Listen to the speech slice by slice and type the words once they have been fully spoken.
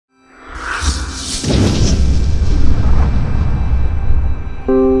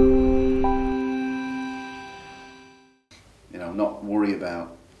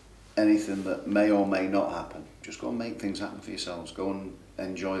anything that may or may not happen. Just go and make things happen for yourselves. Go and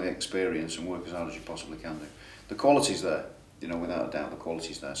enjoy the experience and work as hard as you possibly can do. The quality's there, you know, without a doubt. The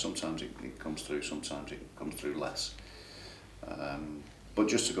quality's there. Sometimes it comes through, sometimes it comes through less. But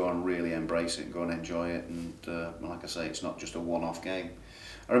just to go and really embrace it, go and enjoy it, and like I say, it's not just a one-off game.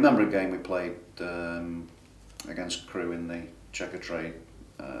 I remember a game we played against Crewe in the Checkatrade,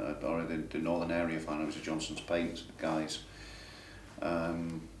 or the Northern Area final. It was the Johnson's Paint guys.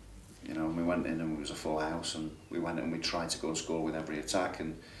 You know, and we went in and it was a full house, and we went in and we tried to go and score with every attack,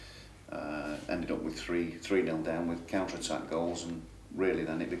 and ended up with 3-0 down with counter-attack goals, and really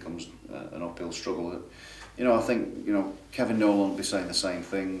then it becomes an uphill struggle. You know, I think, you know, Kevin Nolan will be saying the same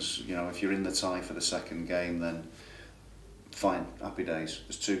things. You know, if you're in the tie for the second game, then fine, happy days.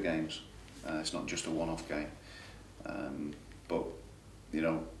 There's 2 games. It's not just a one-off game. But, you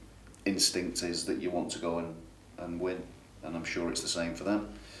know, instinct is that you want to go and win, and I'm sure it's the same for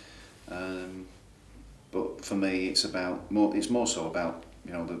them. But for me, it's more so about,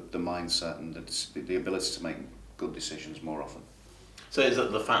 you know, the mindset and the ability to make good decisions more often. So is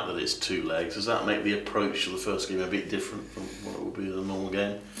that the fact that it's 2 legs, does that make the approach to the first game a bit different from what it would be in a normal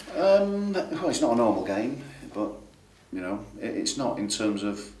game? Well, it's not a normal game, but, you know, it's not in terms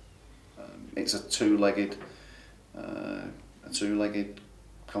of, it's a two-legged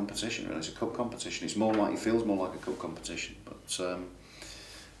competition, really. It's a cup competition. It's more like, it feels more like a cup competition, but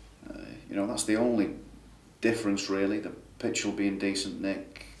you know, that's the only difference really. The pitch will be in decent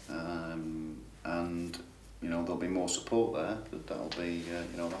nick, and you know, there'll be more support there. That'll be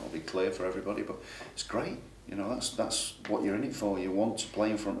you know, that'll be clear for everybody. But it's great. You know, that's what you're in it for. You want to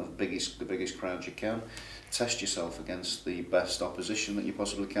play in front of the biggest crowd you can. Test yourself against the best opposition that you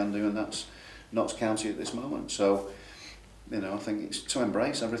possibly can do, and that's Notts County at this moment. So, you know, I think it's to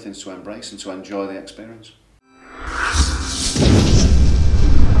embrace. Everything's to embrace and to enjoy the experience.